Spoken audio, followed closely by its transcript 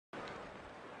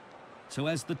So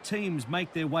as the teams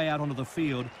make their way out onto the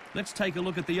field, let's take a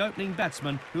look at the opening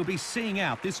batsman who'll be seeing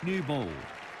out this new ball.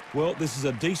 Well, this is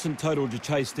a decent total to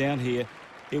chase down here.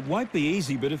 It won't be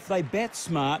easy, but if they bat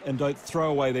smart and don't throw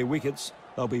away their wickets,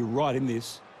 they'll be right in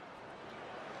this.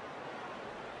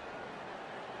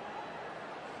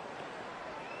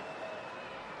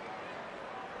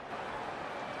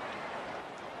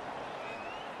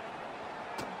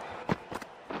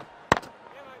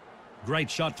 Great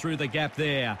shot through the gap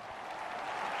there.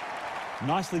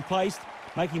 Nicely placed,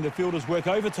 making the fielders work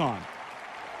overtime.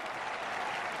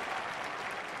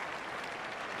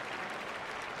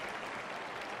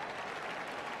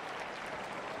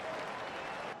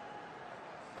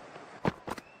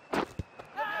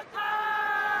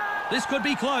 This could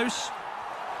be close.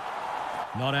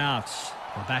 Not out.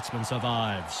 The batsman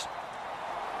survives.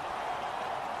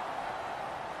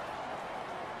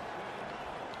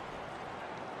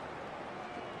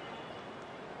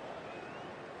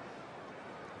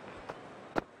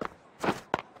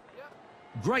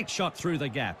 Great shot through the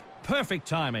gap. Perfect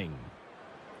timing.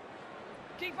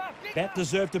 That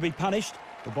deserved to be punished.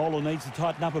 The bowler needs to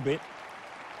tighten up a bit.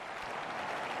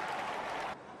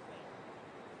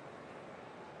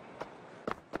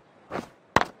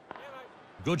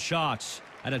 Good shot,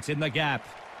 and it's in the gap.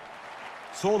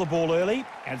 Saw the ball early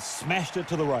and smashed it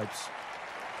to the ropes.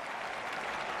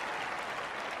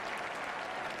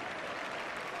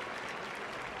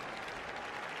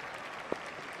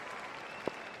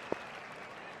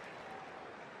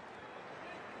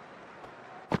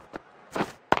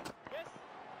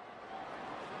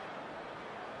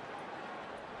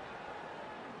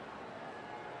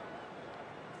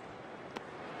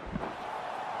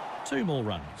 Two more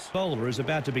runs. Bowler is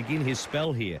about to begin his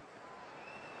spell here.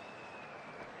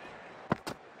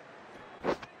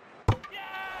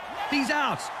 He's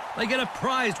out. They get a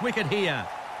prized wicket here.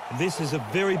 This is a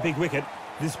very big wicket.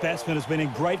 This batsman has been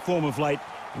in great form of late,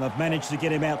 and they've managed to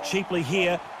get him out cheaply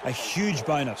here. A huge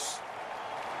bonus.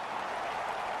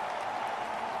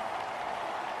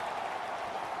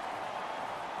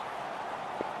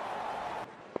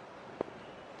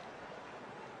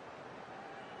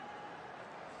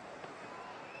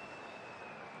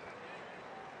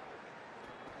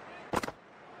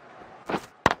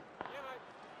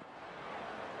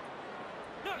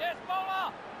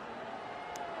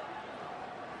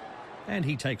 And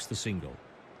he takes the single.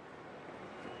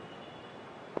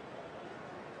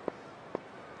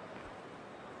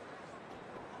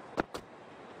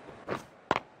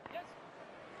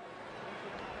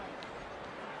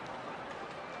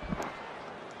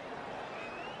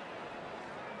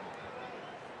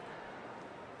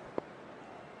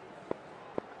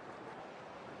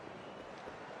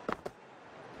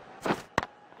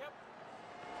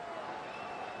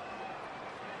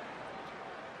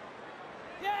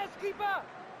 Keeper.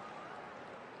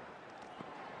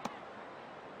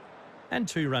 And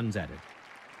 2 runs added.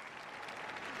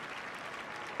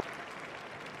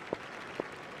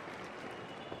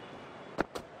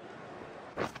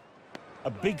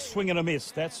 A big swing and a miss.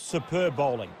 That's superb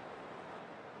bowling.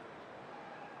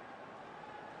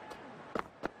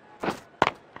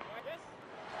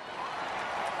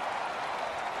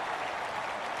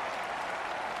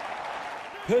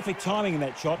 Perfect timing in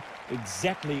that shot.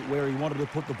 Exactly where he wanted to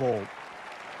put the ball.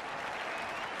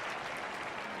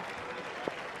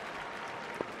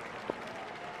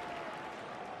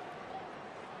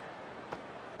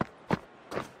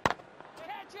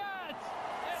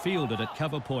 Fielded at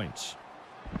cover point.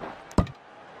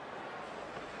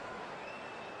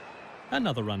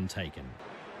 Another run taken.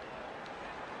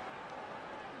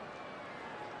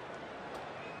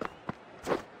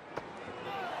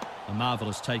 A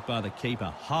marvellous take by the keeper,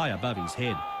 high above his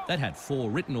head. That had 4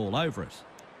 written all over it.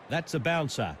 That's a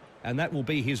bouncer, and that will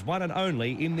be his one and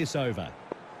only in this over.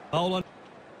 Bowler.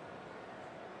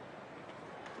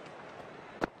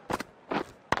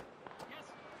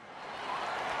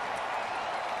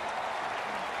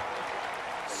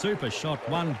 Super shot,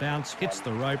 1 bounce, hits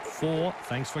the rope, 4,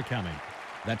 thanks for coming.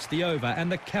 That's the over, and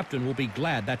the captain will be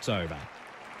glad that's over.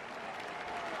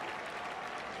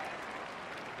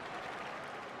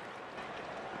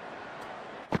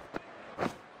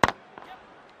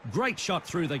 Great shot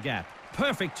through the gap.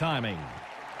 Perfect timing.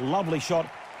 Lovely shot.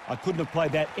 I couldn't have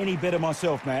played that any better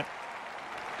myself, Matt.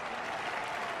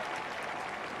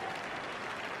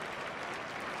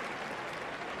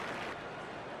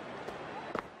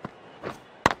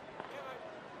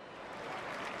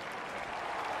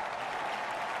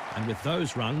 And with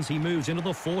those runs, he moves into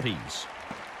the 40s.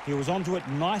 He was onto it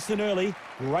nice and early.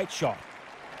 Great shot.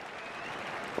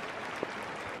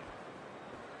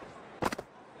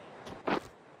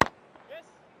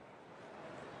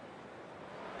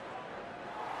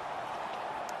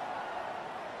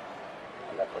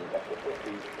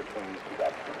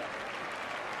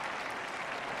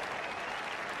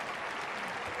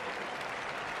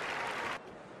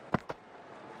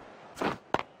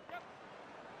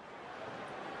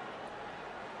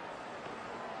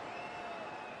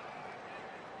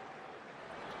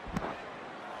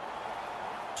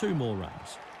 Two more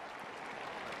runs.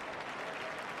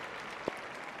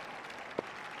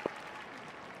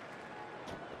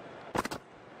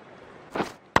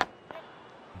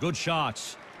 Good shot,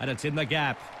 and it's in the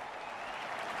gap.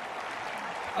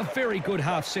 A very good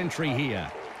half-century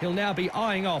here. He'll now be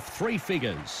eyeing off 3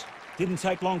 figures. Didn't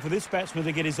take long for this batsman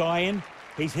to get his eye in.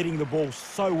 He's hitting the ball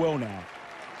so well now.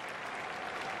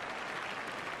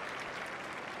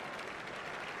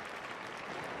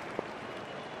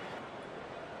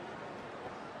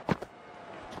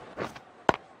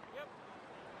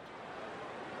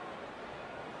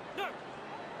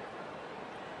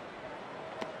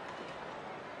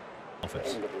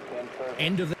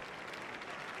 End of the...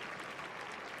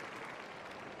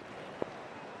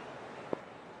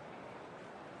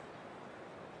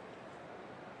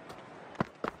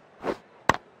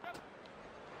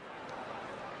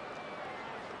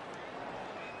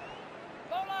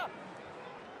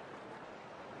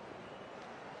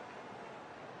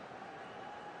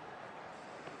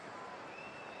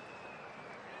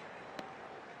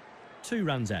 Two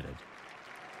runs added.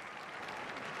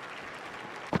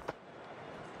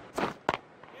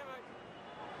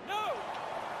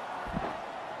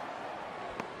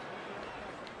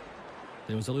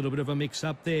 There was a little bit of a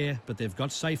mix-up there, but they've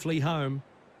got safely home.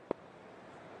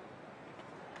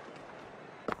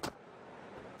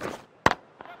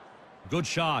 Good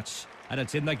shot, and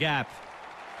it's in the gap.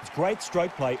 It's great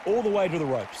stroke play all the way to the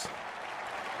ropes.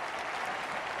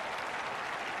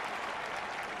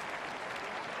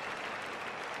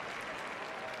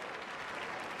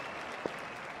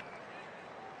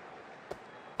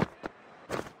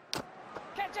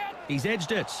 He's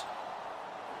edged it.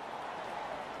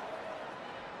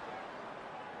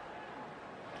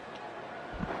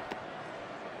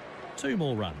 Two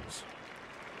more runs.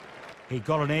 He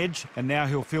got an edge, and now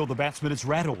he'll feel the batsman is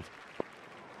rattled.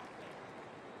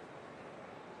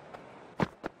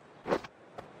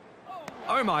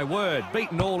 Oh my word,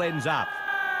 beaten all ends up.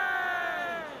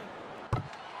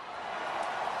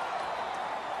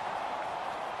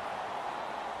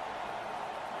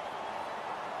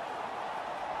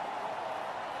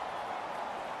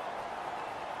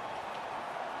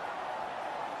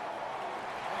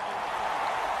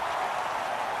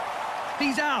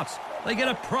 He's out. They get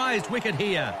a prized wicket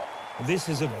here. This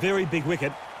is a very big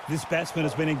wicket. This batsman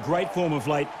has been in great form of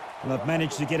late, and they've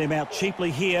managed to get him out cheaply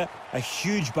here. A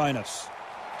huge bonus.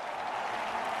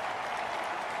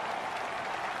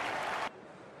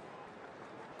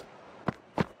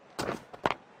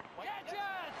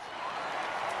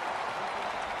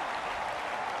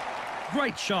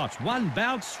 Great shot. One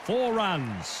bounce, 4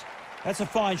 runs. That's a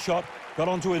fine shot. Got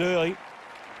onto it early.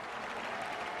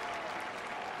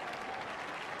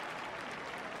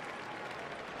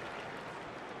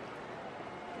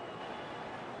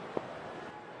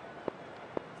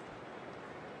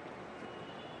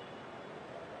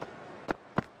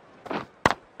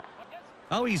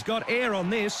 Oh, he's got air on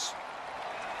this.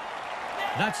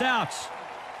 That's out.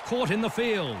 Caught in the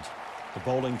field. The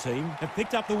bowling team have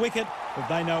picked up the wicket, but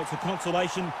they know it's a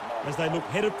consolation as they look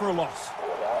headed for a loss.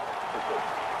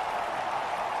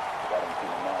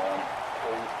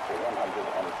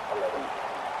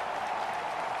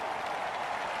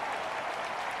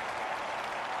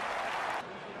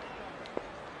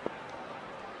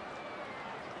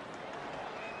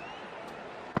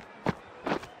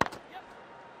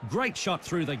 Great shot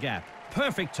through the gap.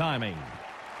 Perfect timing.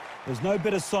 There's no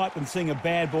better sight than seeing a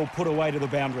bad ball put away to the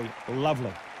boundary.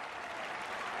 Lovely.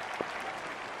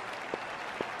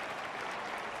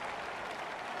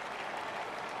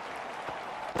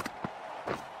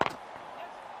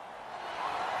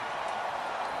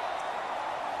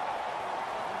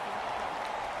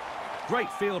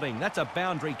 Great fielding. That's a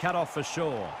boundary cut off for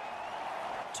sure.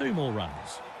 2 more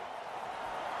runs.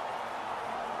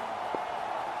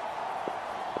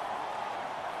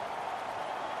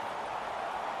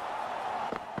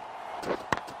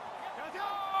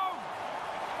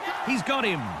 He's got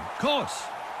him. Caught.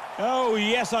 Oh,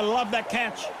 yes, I love that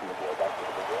catch.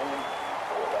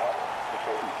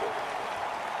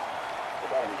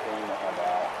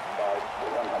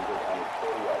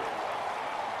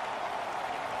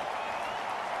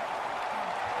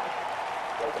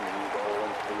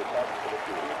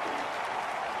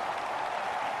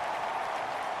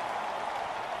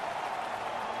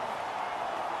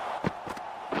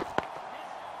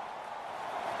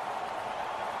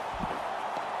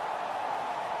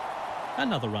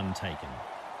 Another run taken.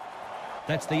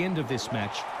 That's the end of this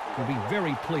match. We'll be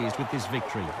very pleased with this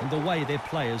victory and the way their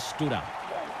players stood up.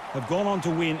 Have gone on to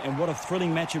win, and what a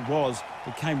thrilling match it was.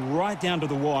 It came right down to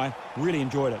the wire. Really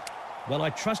enjoyed it. Well, I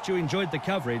trust you enjoyed the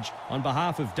coverage. On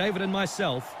behalf of David and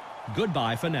myself,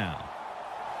 goodbye for now.